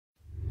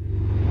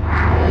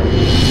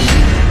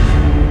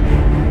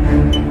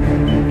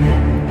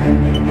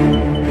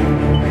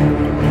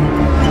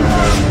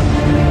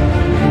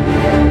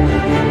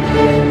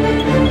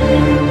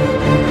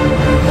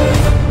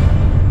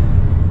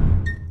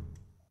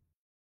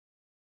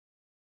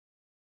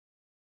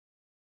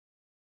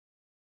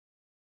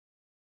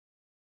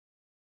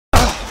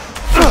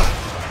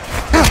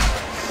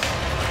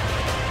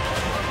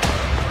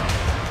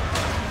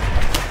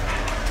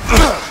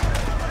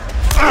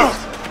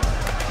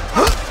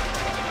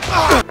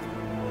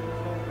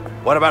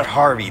What about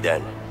Harvey,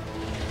 then?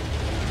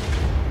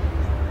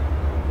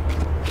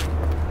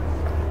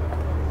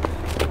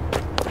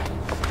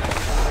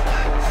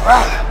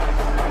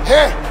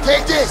 Here,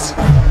 take this!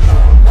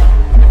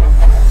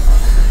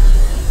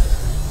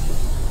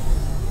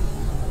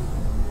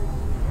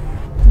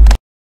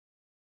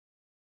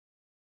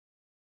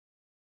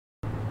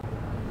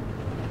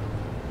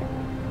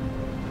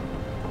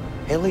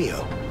 Hey,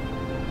 Leo.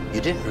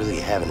 You didn't really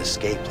have an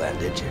escape plan,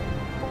 did you?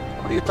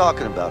 What are you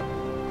talking about?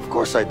 Of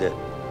course I did.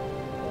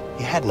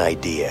 You had an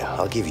idea,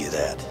 I'll give you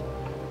that.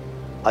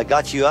 I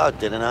got you out,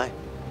 didn't I?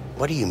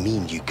 What do you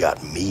mean you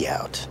got me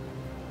out?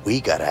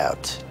 We got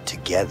out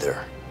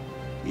together.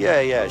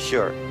 Yeah,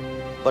 sure.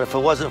 But if it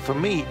wasn't for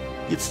me,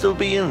 you'd still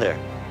be in there.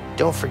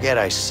 Don't forget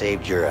I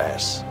saved your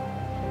ass.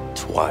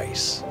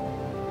 Twice.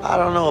 I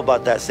don't know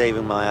about that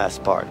saving my ass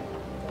part,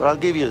 but I'll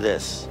give you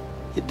this.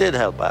 You did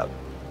help out.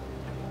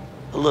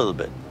 A little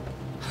bit.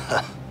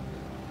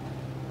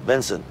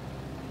 Vincent,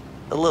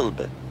 a little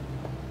bit.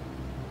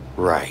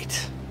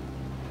 Right.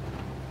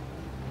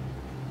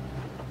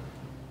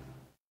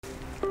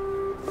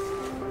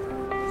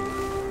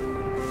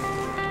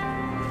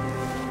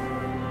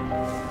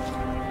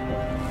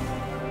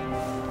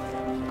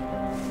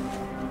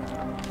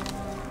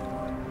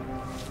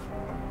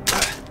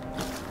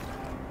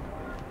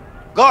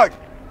 Guard!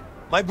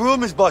 My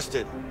broom is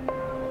busted.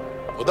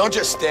 Well, don't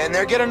just stand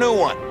there, get a new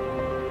one.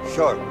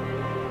 Sure.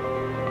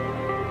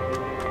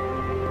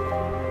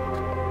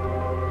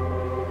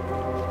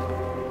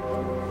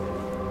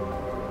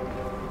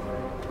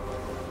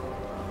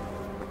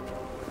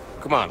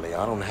 Come on, Leo,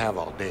 I don't have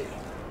all day.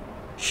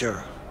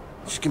 Sure.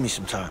 Just give me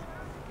some time.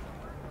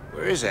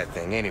 Where is that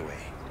thing, anyway?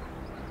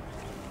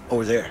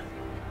 Over there.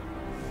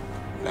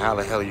 Now, how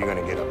the hell are you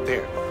gonna get up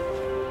there?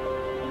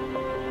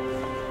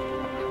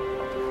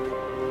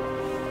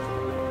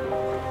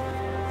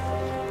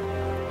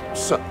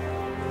 So,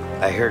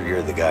 I heard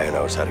you're the guy who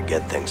knows how to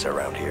get things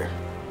around here.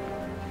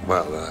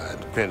 well, it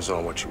depends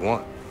on what you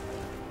want.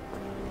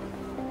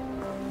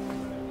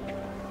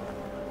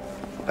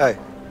 Hey,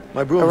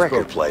 my A broom's record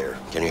broken. player.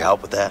 Can you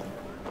help with that?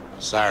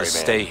 Sorry, man.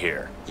 Stay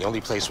here. The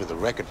only place with a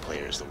record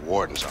player is the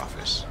warden's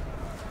office.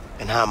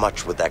 And how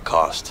much would that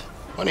cost?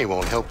 Money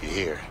won't help you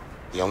here.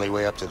 The only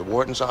way up to the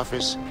warden's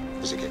office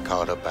is to get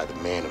called up by the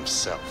man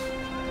himself.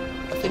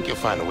 I think you'll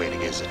find a way to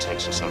get his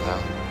attention somehow.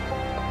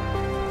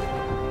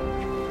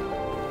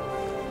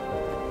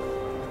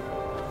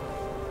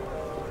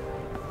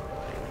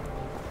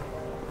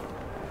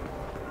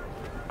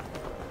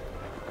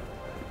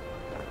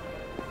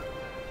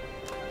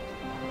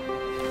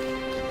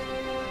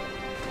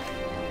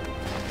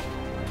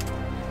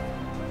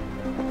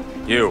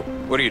 You,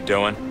 what are you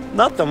doing?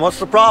 Nothing. What's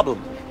the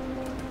problem?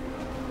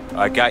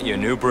 I got you a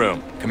new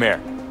broom. Come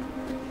here.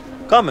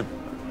 Coming.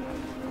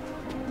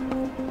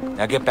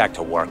 Now get back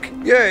to work.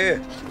 Yeah.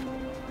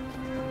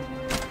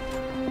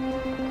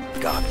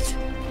 Got it.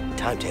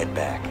 Time to head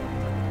back.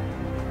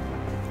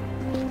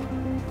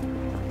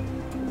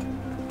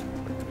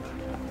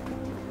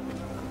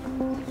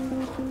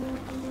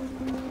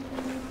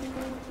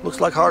 Looks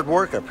like hard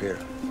work up here.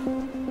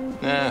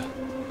 Nah,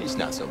 he's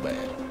not so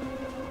bad.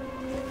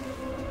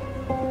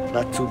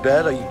 Not too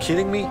bad. Are you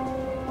kidding me?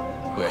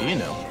 Well, you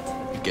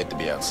know, you get to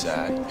be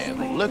outside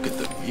and look at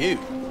the view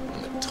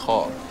and the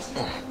tar.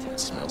 It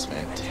smells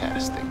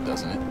fantastic,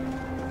 doesn't it?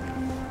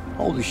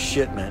 Holy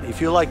shit, man. If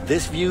you like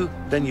this view,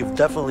 then you've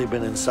definitely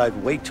been inside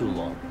way too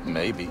long.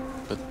 Maybe,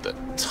 but the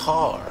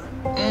tar.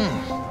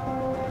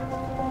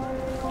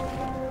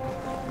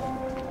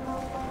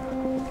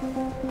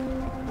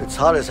 It's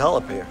hot as hell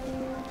up here.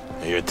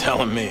 You're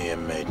telling me,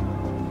 inmate.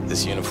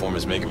 This uniform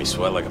is making me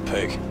sweat like a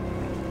pig.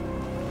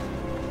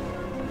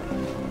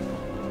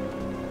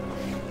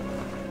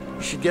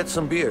 You should get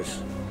some beers.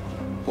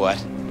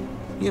 What?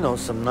 You know,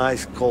 some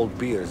nice cold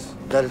beers.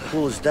 That'll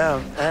cool us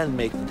down and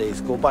make the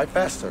days go by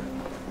faster.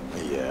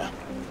 Yeah,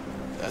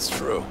 that's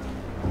true.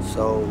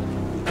 So,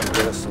 you can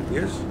get us some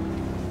beers?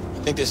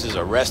 You think this is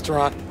a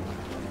restaurant?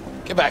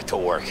 Get back to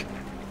work.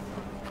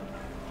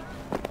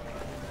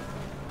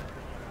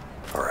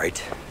 All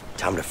right.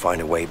 Time to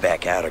find a way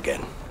back out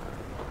again.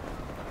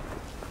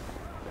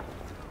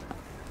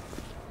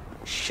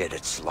 Shit,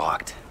 it's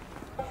locked.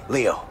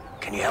 Leo,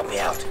 can you help me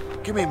out?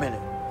 Give me a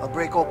minute. I'll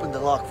break open the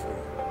lock for you.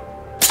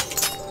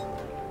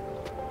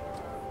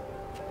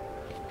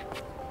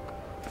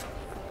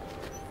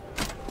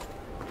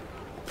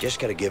 Just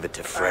gotta give it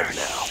to Fred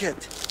now.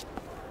 Shit.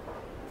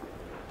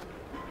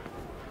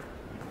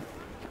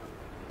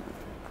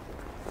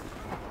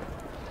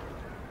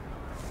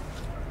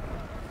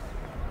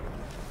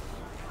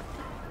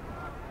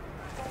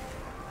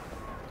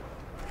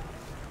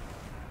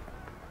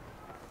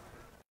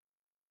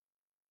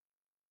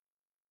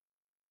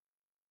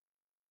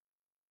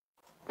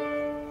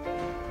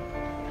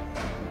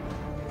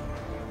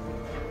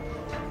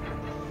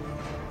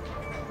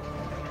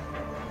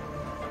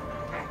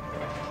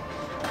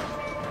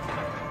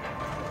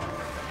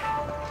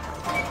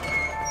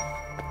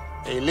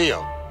 Hey,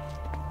 Leo,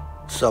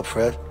 What's up,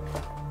 Fred?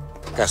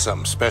 got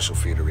something special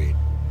for you to read.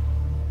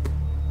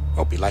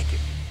 Hope you like it.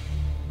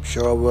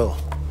 Sure I will.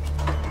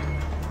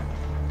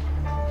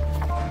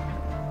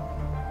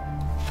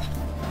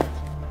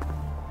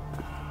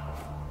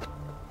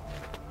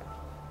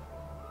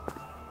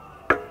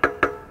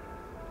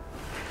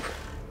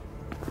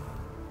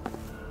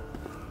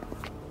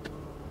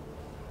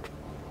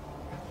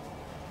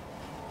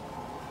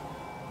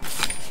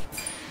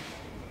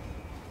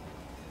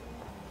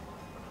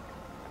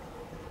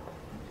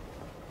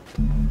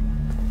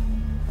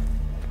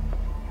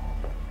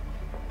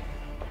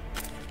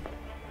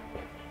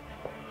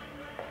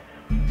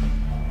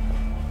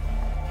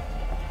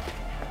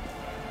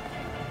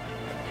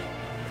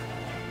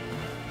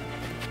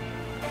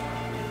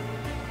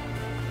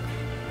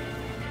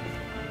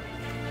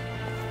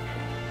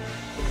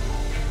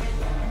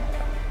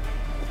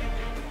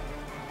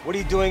 What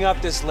are you doing up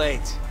this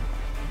late?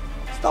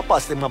 Stop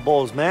busting my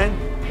balls, man.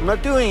 I'm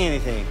not doing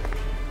anything.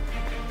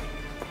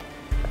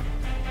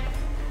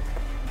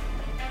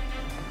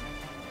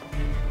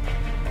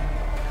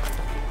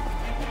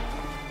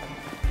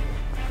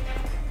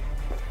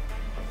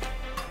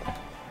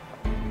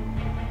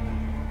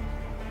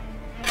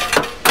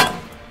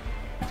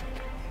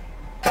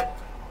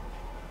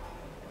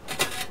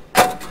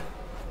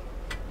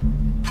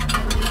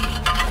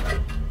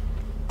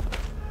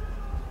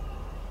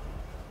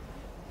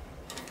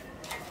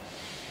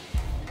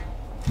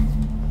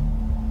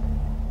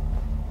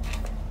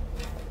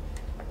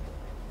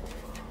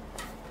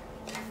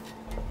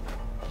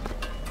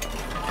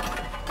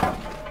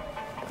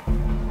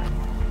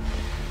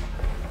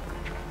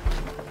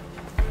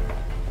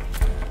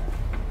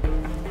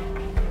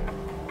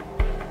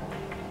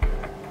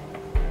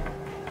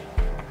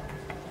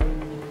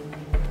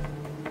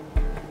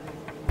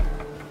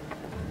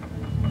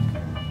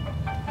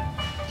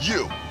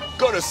 You,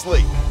 go to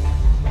sleep.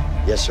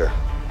 Yes, sir.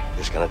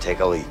 Just gonna take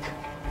a leak.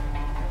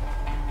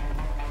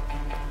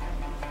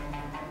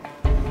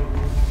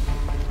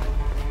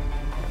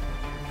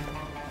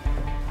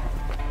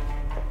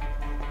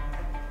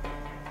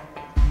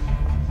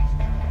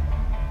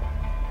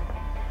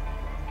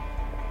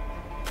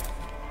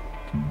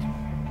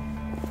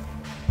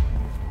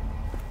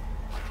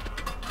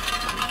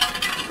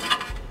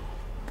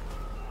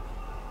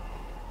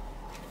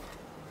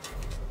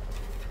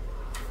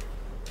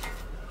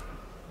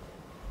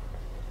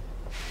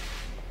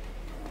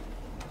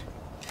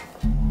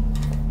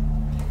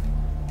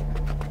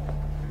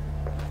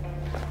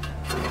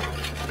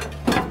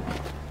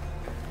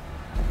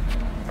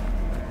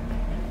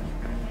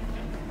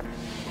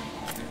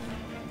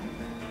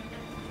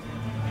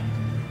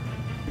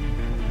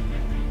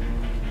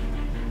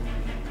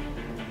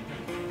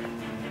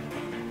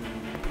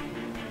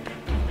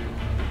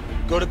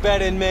 Go to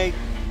bed, inmate.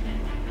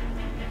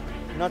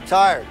 I'm not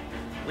tired.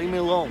 Leave me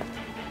alone.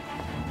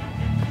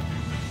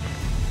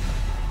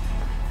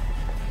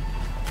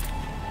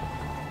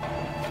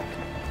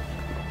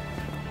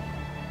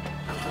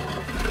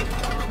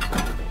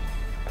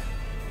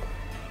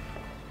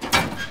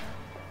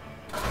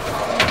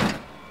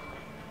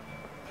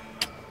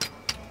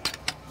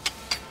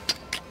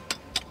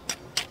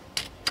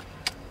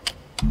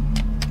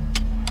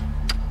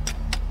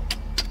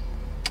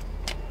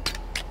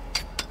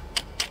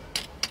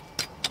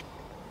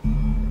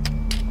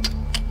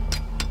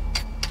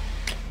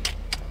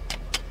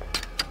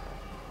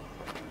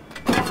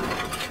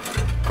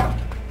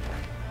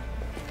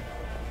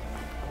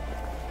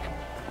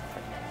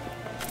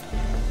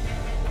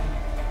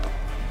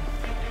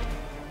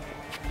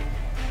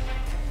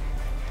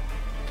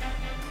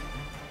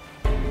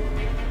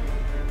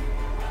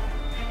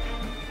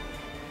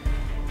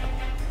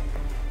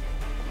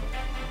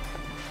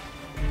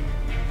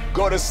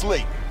 Go to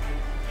sleep.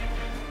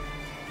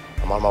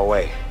 I'm on my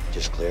way.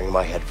 Just clearing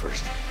my head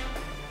first.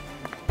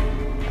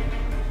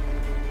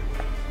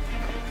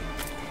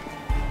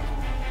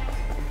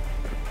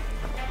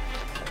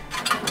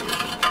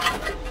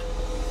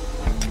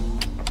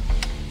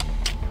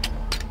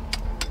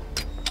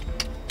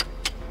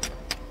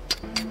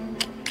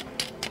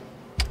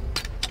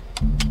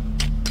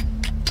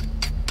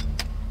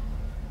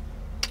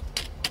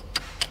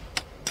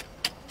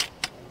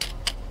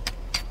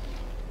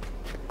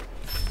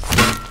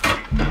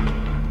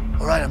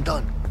 All right, I'm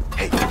done.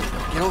 Hey,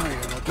 get over here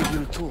and I'll give you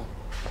the tool.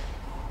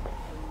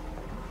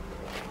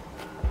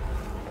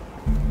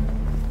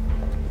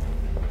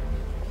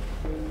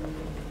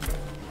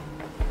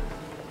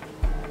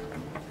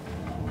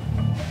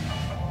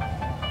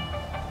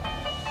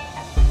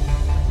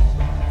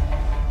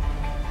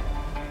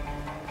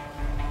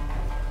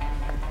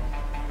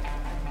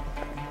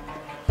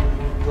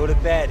 Go to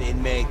bed,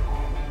 inmate.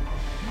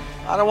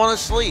 I don't want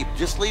to sleep.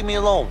 Just leave me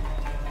alone.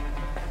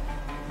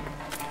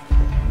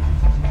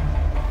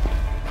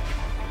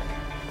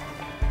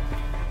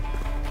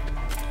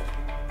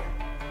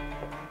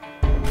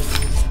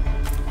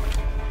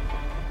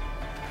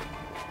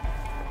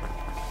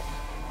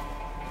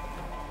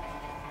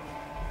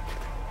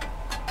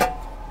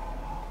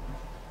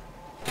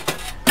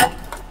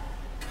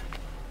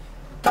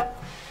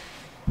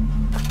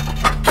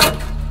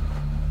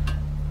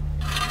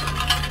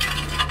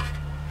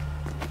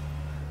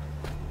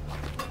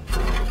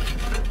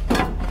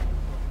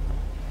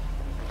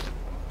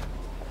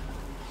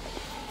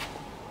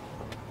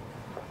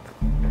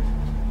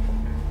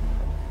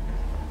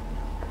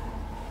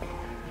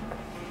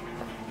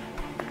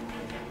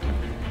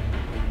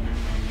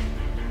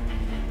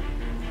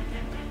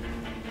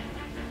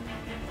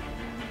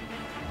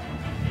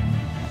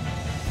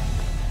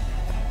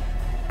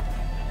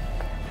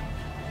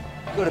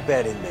 Go to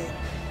bed, inmate.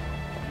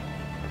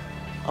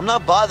 I'm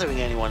not bothering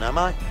anyone, am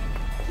I?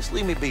 Just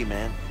leave me be,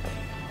 man.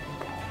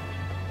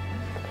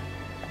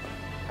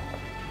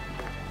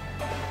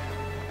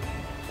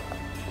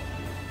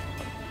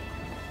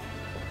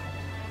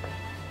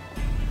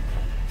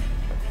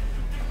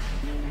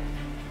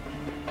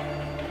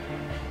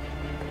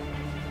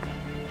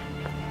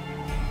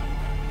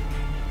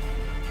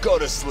 Go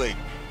to sleep.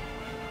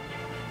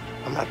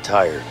 I'm not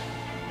tired.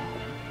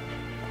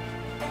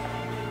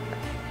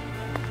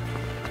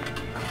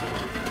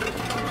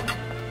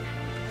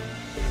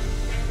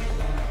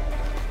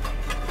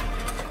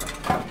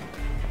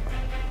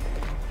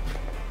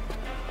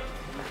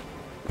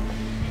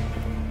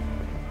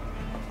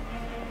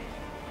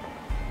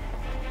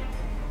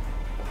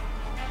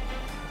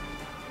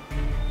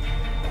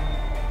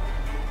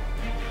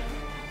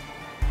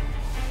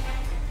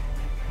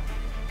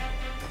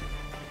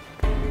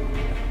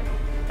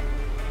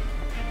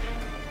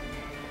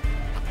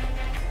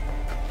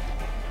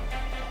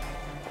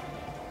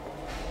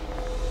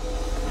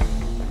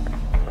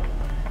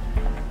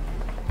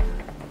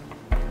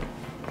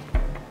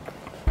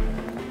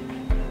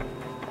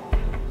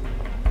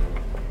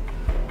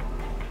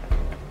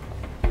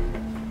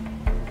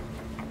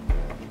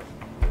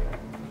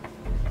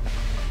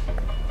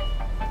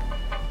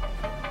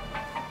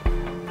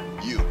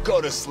 Go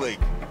to sleep.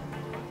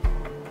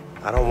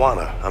 I don't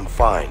wanna. I'm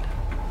fine.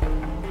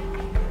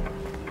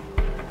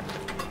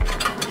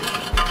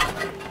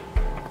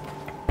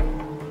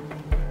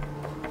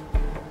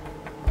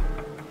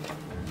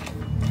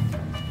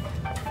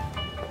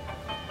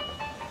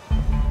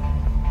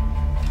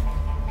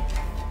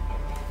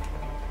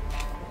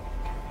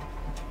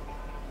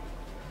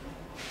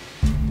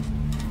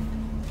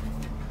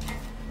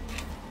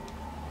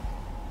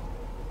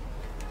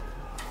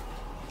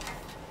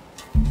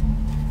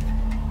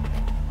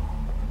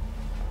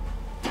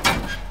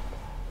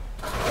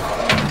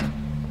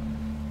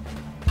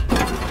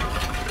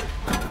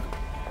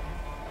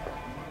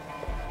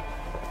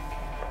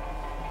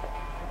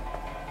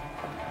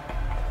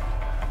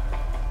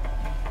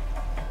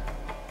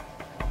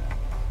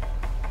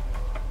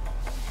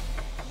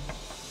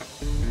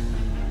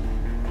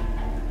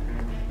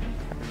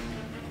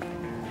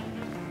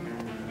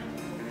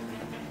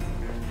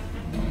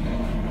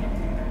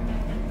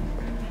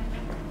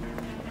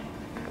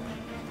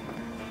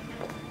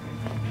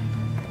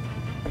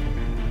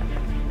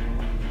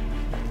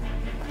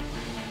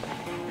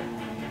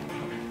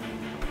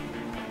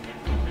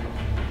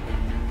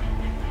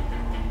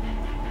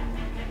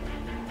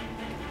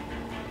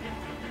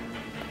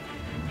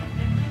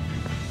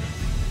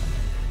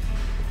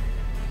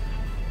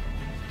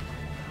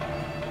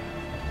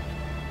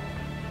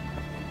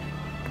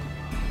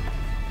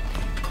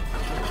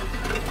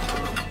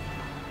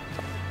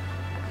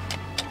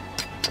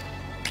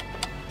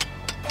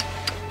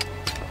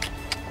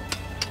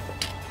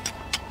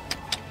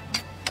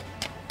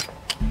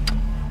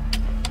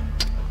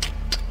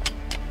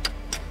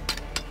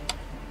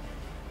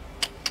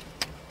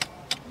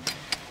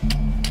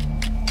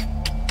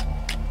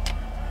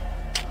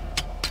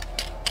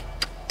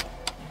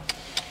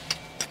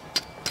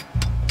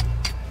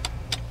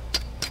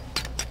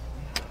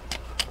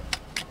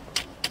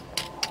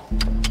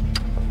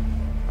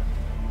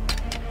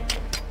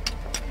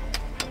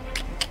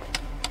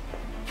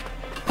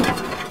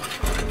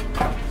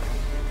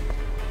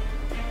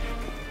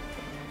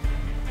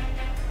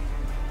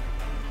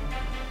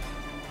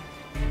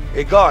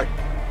 Hey, guard.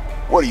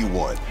 What do you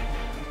want?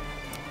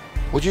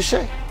 What'd you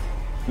say?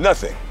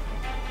 Nothing.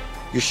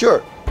 You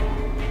sure?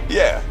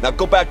 Yeah, now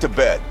go back to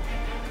bed.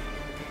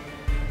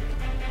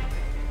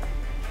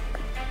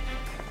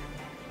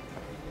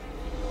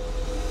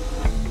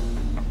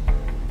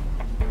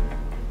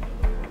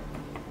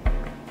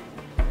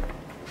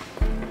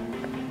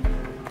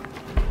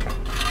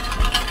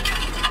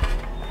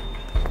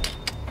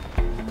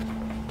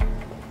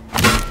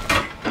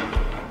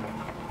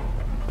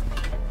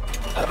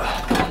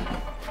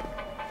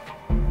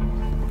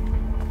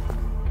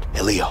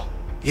 Hey, Leo.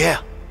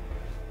 Yeah.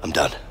 I'm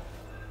done.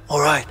 All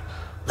right.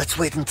 Let's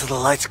wait until the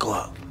lights go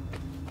out.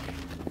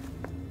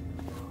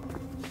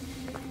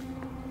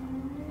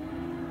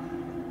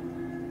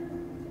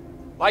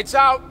 Lights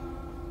out!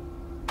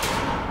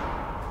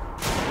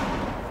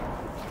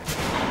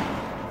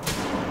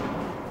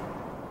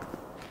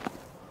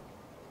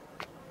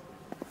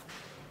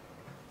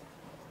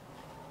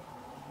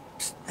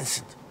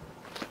 Vincent.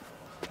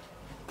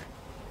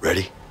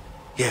 Ready?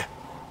 Yeah.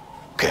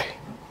 Okay.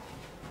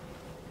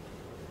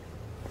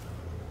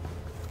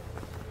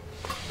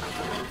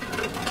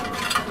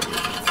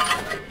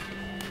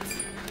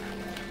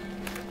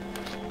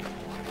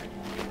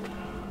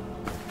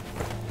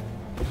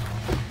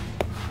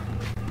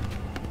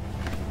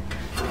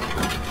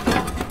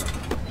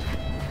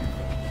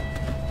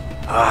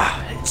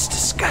 Ah, it's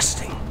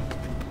disgusting.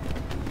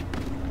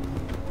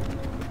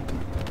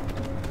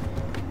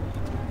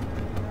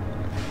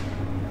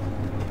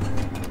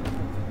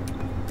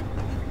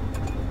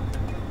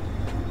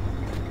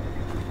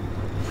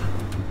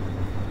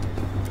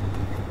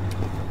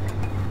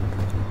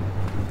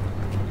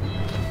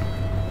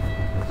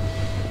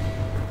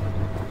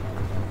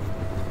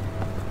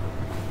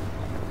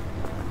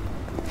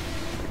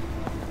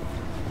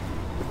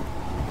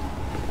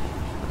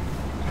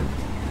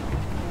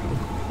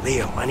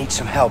 Leo, I need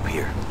some help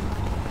here.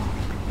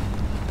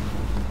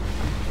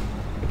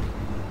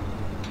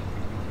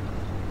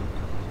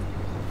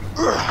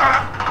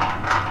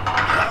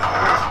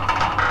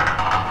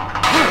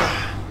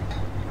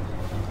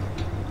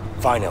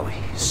 Finally,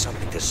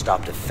 something to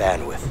stop the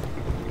fan with.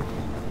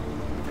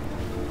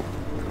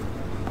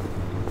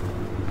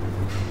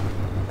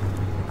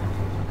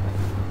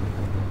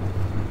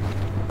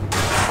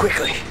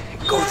 Quickly,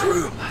 go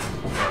through.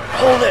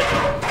 Hold it!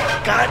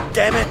 God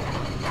damn it!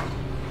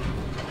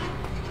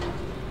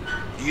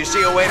 Do you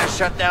see a way to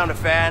shut down the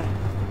fan?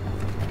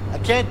 I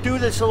can't do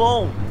this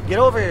alone. Get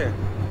over here.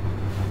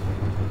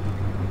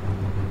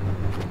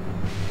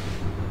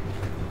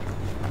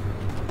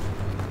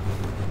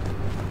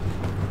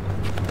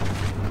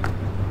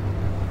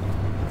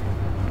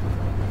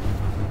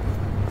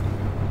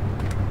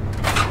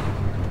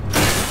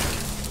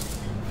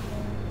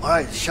 All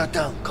right, shut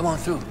down. Come on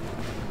through.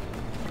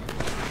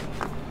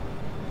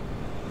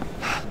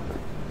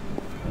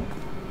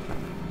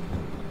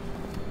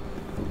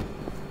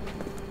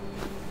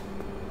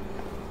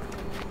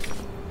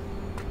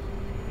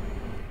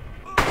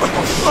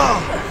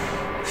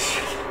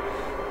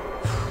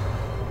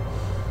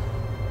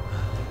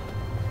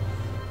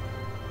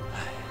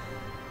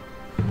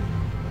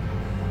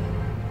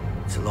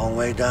 It's a long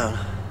way down.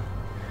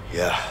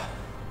 Yeah.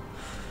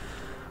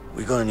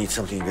 We're gonna need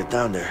something to get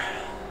down there.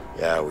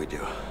 Yeah, we do.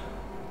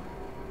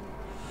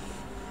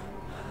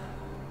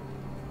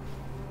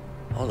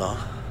 Hold on.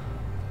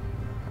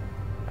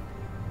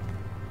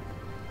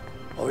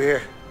 Over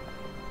here.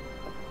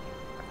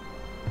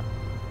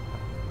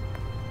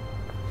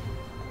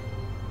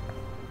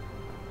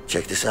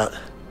 Check this out.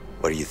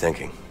 What are you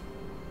thinking?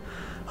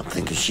 I'm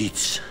thinking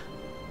sheets.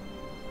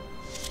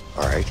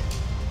 All right,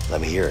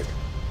 let me hear it.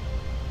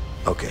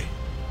 Okay,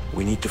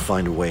 we need to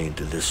find a way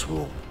into this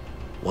room.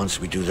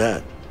 Once we do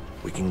that,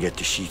 we can get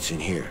the sheets in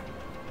here.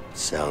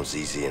 Sounds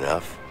easy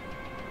enough.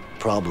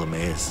 Problem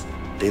is,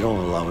 they don't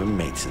allow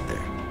inmates in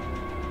there.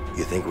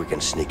 You think we can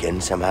sneak in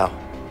somehow?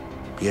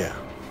 Yeah,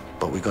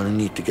 but we're gonna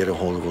need to get a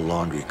hold of a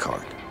laundry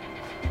cart.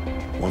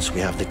 Once we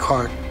have the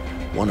cart,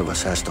 one of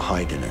us has to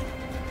hide in it.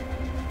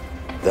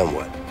 Then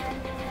what?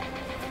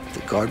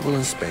 The guard will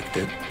inspect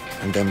it,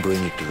 and then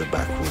bring it to the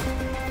back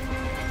room.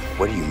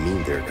 What do you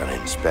mean they're gonna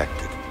inspect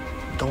it?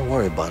 Don't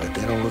worry about it,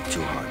 they don't look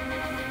too hard.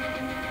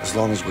 As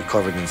long as we're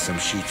covered in some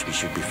sheets, we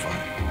should be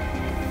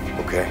fine.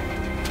 Okay.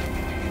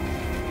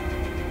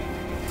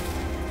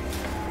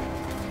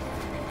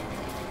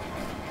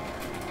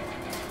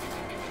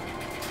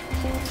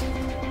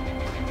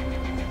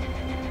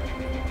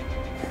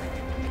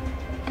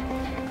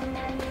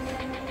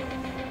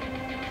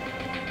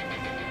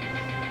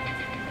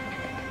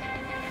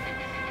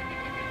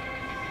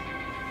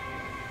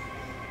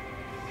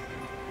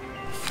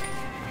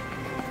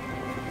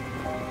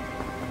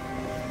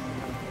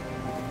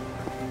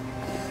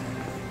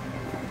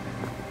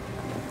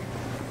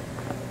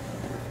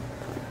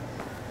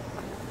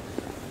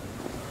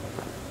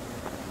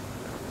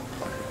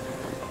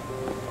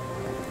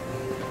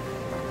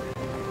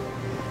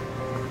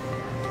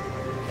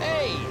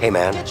 Hey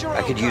man,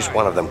 I could use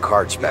one of them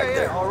carts back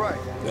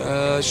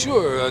there.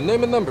 Sure.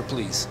 Name and number,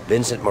 please.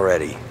 Vincent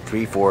Moretti,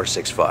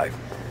 3465.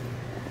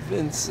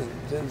 Vincent.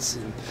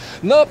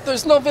 Nope,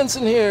 there's no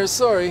Vincent here,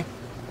 sorry.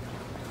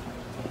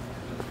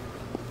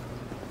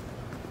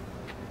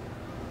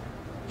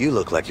 You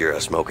look like you're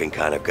a smoking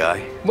kind of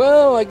guy.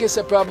 Well, I guess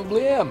I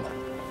probably am.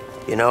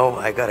 You know,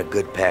 I got a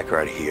good pack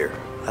right here.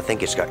 I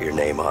think it's got your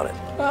name on it.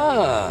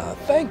 Ah,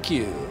 thank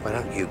you. Why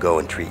don't you go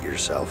and treat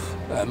yourself?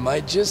 I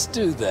might just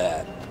do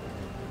that.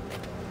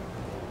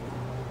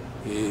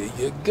 Here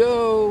you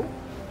go.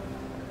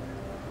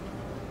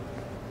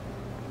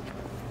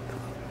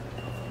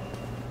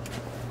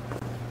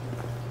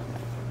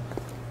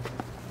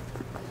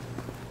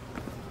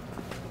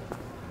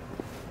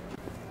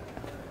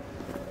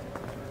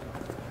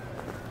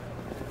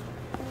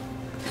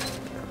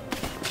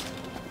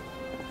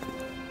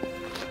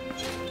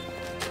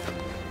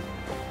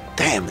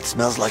 Damn, it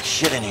smells like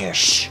shit in here.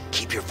 Shh,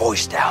 keep your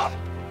voice down.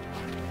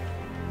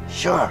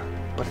 Sure,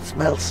 but it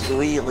smells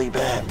really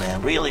bad,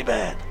 man, really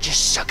bad.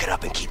 Just suck it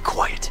up and keep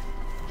quiet.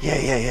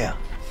 Yeah.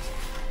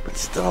 But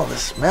still, the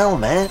smell,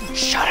 man.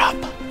 Shut up.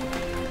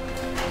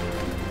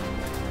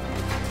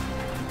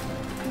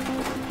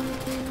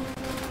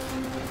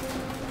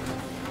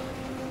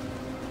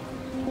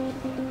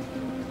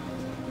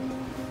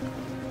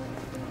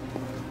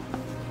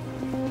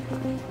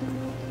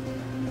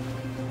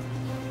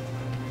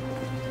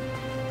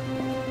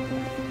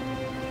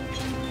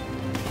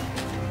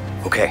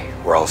 Okay,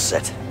 we're all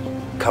set.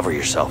 Cover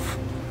yourself.